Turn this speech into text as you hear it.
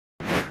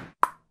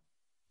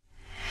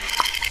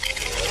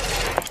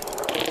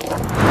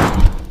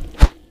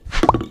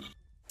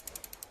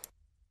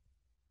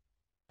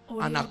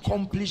and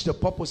accomplish the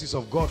purposes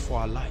of God for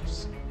our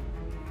lives.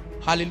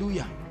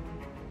 Hallelujah.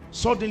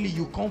 Suddenly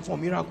you come for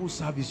miracle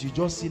service, you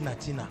just see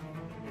Natina.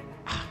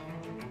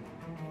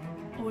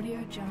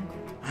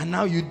 And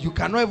now you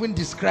cannot even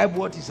describe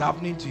what is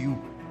happening to you.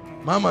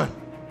 Mama.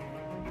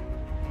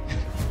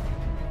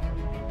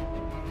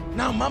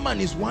 Now Mama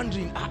is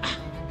wondering,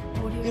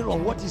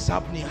 Aaron, what is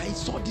happening? I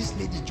saw this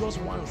lady just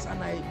once and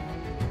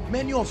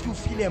many of you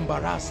feel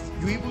embarrassed.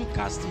 You even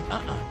cast it.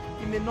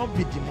 It may not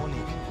be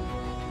demonic.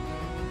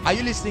 Are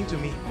you listening to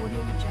me?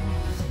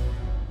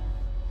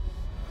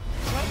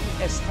 Try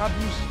to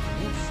establish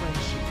good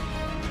friendship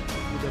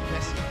with a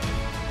person.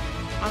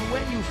 And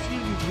when you feel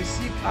you've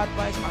received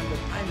advice and the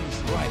time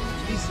is right,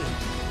 listen,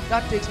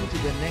 that takes me to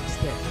the next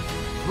step.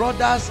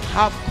 Brothers,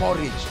 have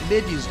courage.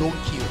 Ladies, don't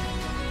kill.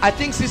 I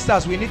think,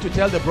 sisters, we need to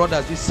tell the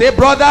brothers this. Say,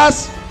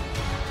 brothers,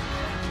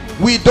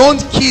 we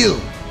don't kill.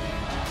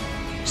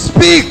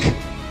 Speak.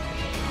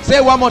 Say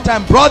it one more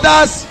time.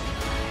 Brothers,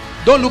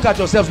 don't look at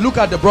yourself, look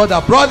at the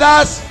brother.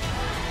 Brothers,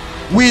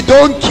 we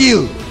don't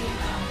kill.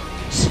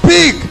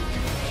 Speak.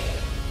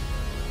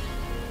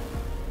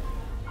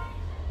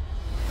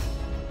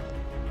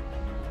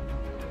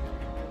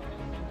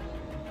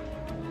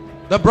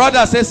 The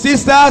brother says,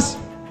 sisters,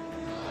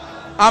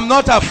 I'm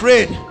not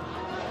afraid.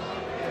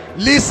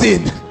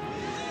 Listen.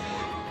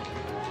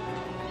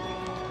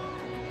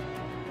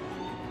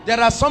 There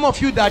are some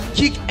of you that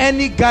kick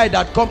any guy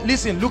that comes.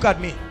 Listen, look at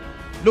me.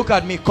 Look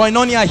at me.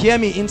 Koinonia, hear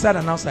me inside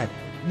and outside.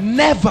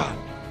 Never,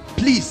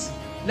 please,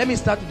 let me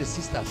start with the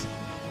sisters.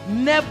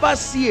 Never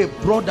see a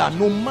brother,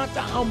 no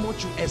matter how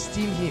much you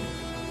esteem him,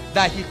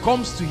 that he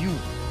comes to you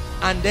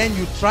and then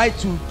you try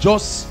to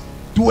just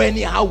do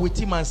anyhow with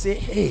him and say,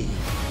 hey,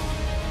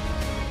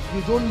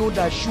 you don't know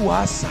that shoe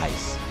has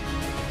size.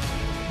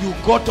 You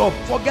got up.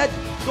 Forget,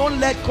 don't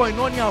let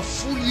Koinonia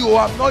fool you.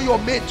 I'm not your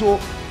mate. Oh,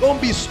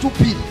 don't be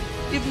stupid.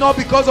 If not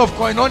because of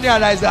Koinonia,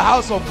 that is the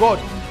house of God,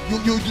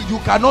 you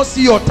cannot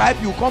see your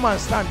type, you come and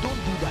stand. Don't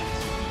do that.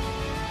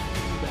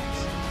 Don't do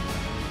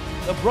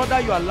that. The brother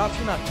you are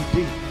laughing at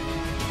today,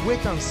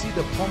 wait and see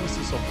the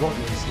promises of God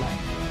in his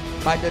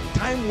life. By the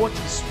time what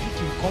he's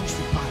speaking comes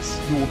to pass,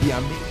 you will be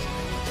amazed.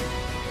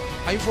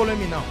 Are you following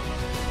me now?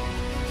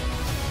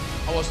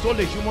 I was told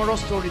a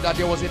humorous story that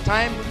there was a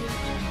time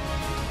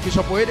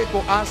Bishop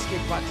Oedeko asked a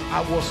party.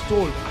 I was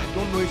told, I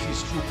don't know if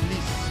it's true,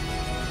 please,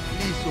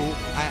 so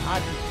I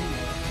had it too.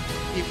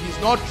 If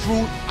it's not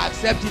true,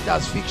 accept it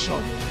as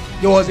fiction.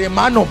 There was a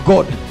man of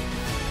God,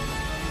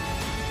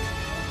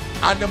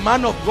 and the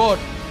man of God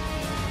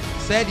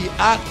said he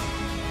asked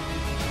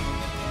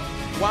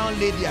one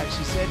lady and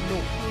she said no.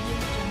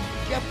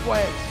 He kept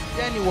quiet.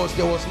 Then there was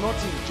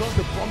nothing, just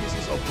the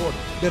promises of God,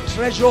 the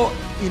treasure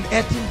in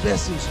earthen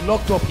vessels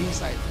locked up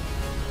inside.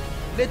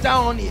 Later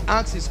on, he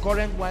asked his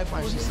current wife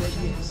and she said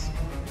yes.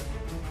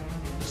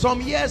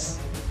 Some years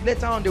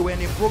later on, they were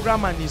in a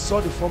program and he saw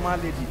the former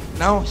lady.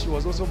 Now she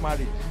was also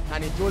married,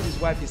 and he told his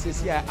wife, he says,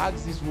 see, I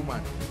asked this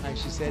woman and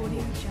she said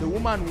no. The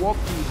woman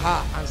walked to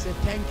her and said,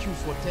 thank you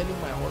for telling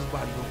my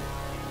husband no.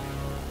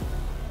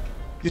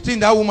 You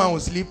think that woman will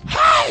sleep?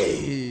 Hi!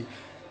 The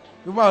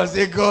woman will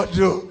say, God,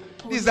 no.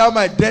 This is how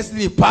my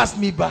destiny passed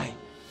me by.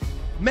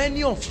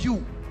 Many of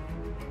you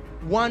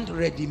want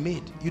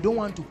ready-made. You don't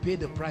want to pay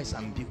the price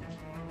and build.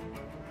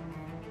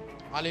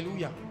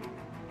 Hallelujah.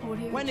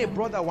 When a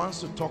brother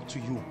wants to talk to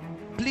you,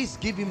 please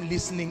give him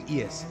listening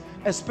ears,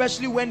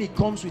 especially when he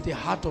comes with a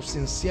heart of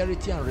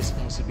sincerity and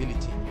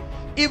responsibility.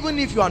 Even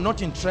if you are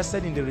not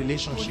interested in the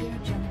relationship,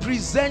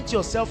 present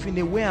yourself in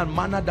a way and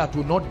manner that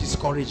will not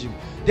discourage him.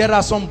 There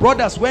are some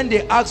brothers, when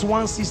they ask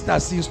one sister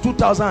since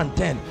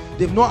 2010,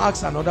 they've not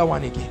asked another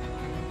one again.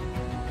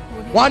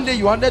 One day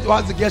you wanted to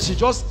ask the girl,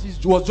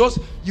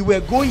 you were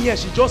going here,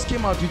 she just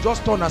came out, you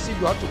just turned as if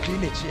you had to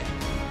clean a chair.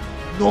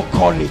 No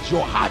courage,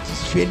 your heart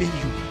is failing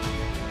you.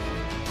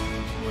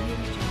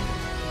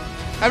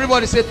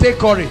 Everybody say, take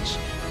courage.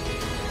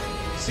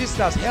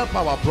 Sisters, help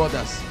our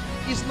brothers.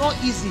 It's not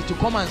easy to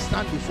come and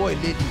stand before a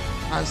lady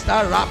and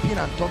start rapping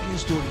and talking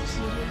stories.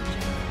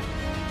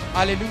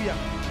 Hallelujah.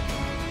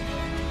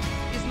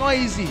 It's not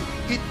easy.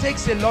 It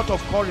takes a lot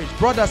of courage.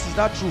 Brothers, is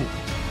that true?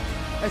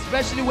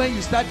 Especially when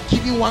you start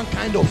giving one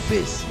kind of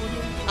face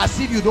as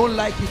if you don't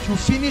like it. You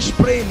finish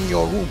praying in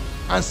your room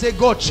and say,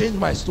 God, change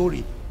my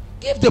story.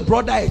 Give the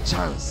brother a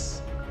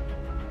chance.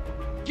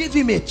 Give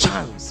him a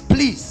chance,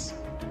 please.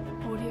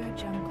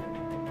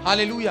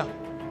 Hallelujah.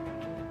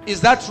 Is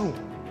that true?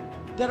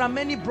 There are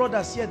many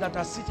brothers here that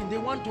are sitting, they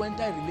want to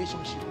enter a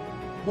relationship,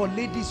 but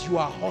ladies, you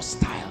are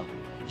hostile,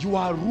 you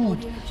are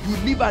rude, you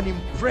leave an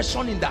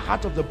impression in the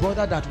heart of the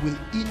brother that will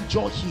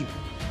injure him.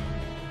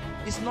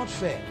 It's not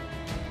fair.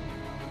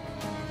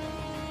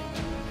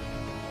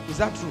 Is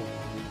that true?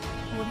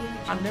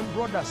 And then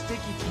brothers, take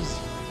it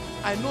easy.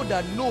 I know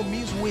that no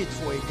means wait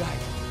for a guy.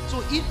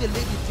 So if the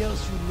lady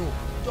tells you no,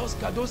 just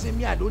don't say,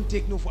 me, I don't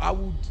take no for, I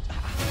would.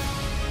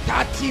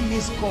 30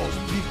 missed calls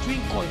between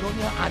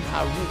Koinonia and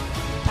her room.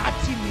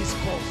 30 missed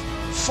calls,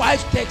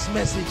 5 text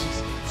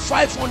messages,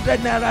 500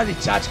 naira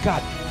recharge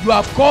card. You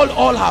have called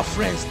all her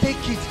friends. Take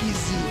it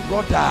easy,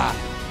 brother.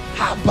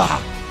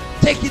 Haba,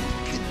 take it,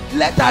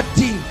 let her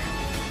think.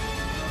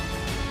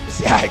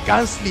 Say, I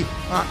can't sleep.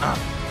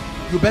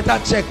 You better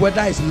check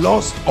whether it's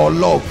lust or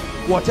love.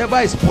 Whatever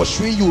is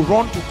pursuing you,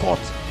 run to court.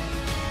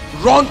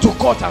 Run to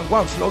court and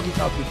go and flog it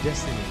out with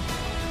destiny.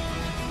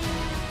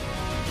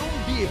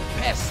 Don't be a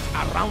pest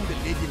around the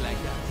lady like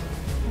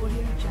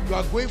that. You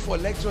are going for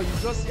lecture, you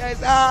just say,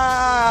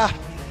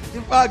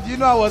 in fact, you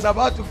know, I was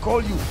about to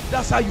call you.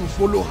 That's how you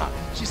follow her.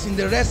 She's in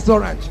the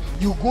restaurant.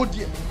 You go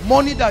there.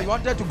 Money that you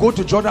wanted to go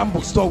to Jordan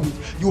bookstore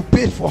with, you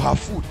paid for her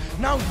food.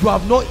 Now you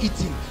have not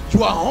eaten.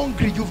 You are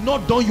hungry. You've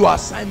not done your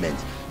assignment.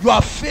 You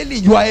are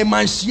failing. You are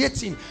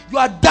emaciating. You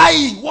are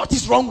dying. What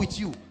is wrong with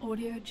you?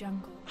 Audio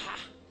jungle.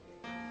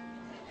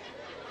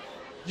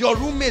 Your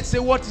roommate say,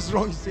 what is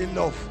wrong? You say,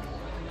 love.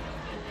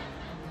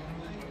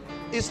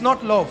 It's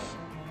not love.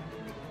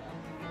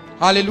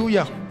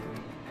 Hallelujah.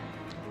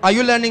 Are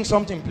you learning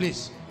something,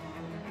 please?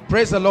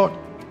 Praise the Lord.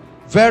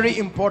 Very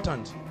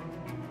important.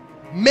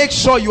 Make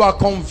sure you are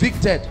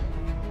convicted.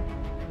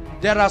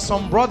 There are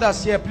some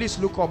brothers here. Please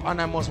look up, and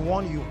I must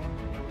warn you.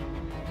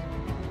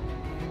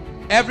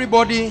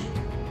 Everybody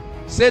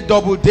say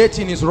double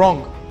dating is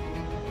wrong.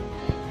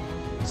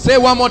 Say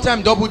one more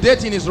time, double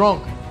dating is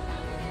wrong.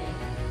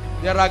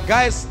 There are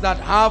guys that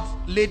have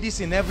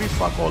ladies in every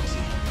faculty.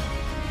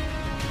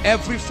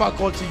 Every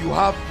faculty you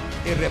have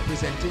a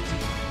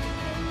representative.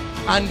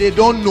 And they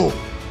don't know.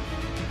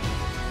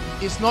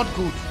 It's not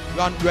good.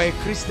 You are a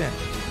Christian.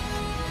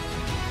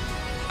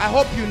 I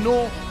hope you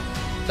know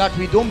that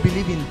we don't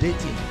believe in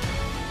dating.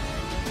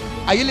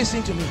 Are you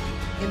listening to me?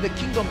 In the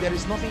kingdom there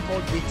is nothing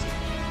called dating.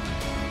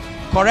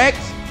 Correct?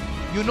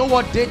 You know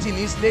what dating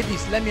is,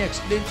 ladies? Let me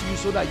explain to you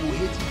so that you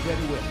hate it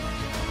very well.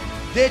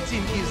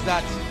 Dating is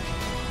that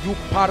you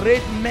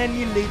parade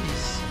many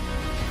ladies.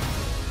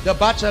 The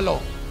bachelor,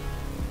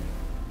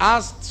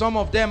 ask some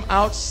of them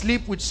out,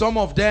 sleep with some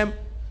of them,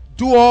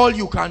 do all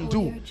you can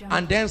do,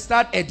 and then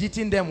start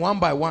editing them one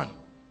by one,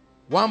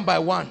 one by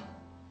one,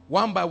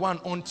 one by one,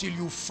 until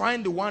you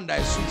find the one that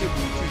is suitable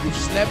to you. You've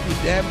slept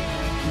with them,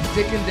 you've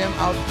taken them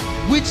out.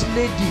 Which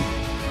lady?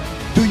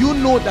 Do you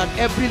know that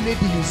every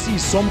lady you see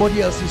is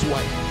somebody else's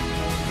wife?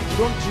 You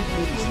don't treat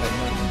ladies like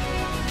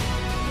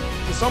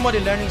that. Is somebody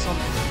learning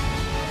something?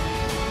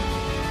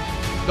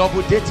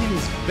 Double dating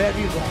is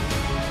very wrong.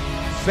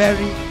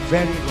 Very,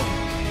 very wrong.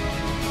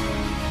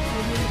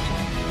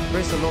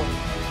 Praise the Lord.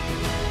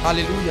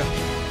 Hallelujah.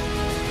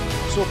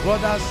 So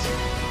brothers,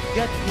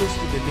 get close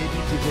to the lady,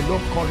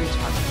 develop courage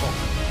and talk.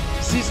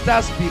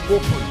 Sisters, be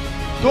open.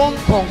 Don't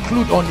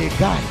conclude on a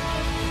guy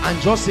and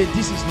just say,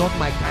 this is not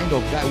my kind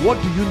of guy. What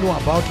do you know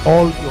about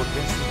all your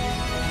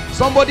destiny?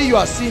 Somebody you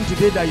are seeing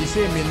today that you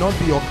say may not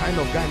be your kind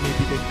of guy may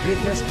be the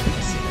greatest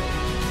blessing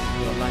in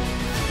your life.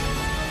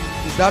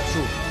 Is that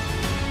true?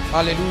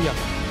 Hallelujah.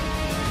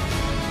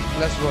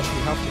 Let's rush.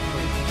 We have to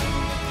pray.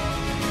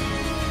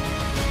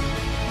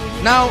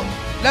 Now,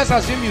 let's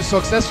assume you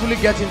successfully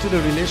get into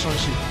the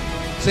relationship.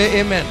 Say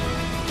amen.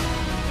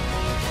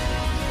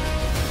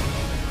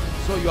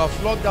 So you have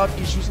flogged out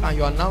issues and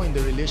you are now in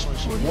the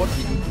relationship. What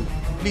do you do?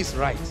 Please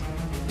write.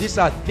 These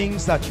are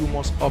things that you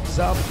must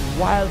observe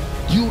while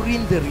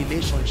during the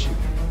relationship.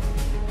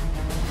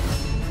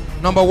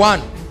 Number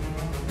one,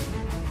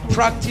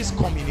 practice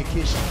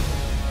communication.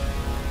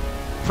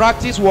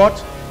 Practice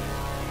what?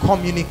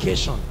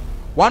 Communication.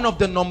 One of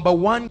the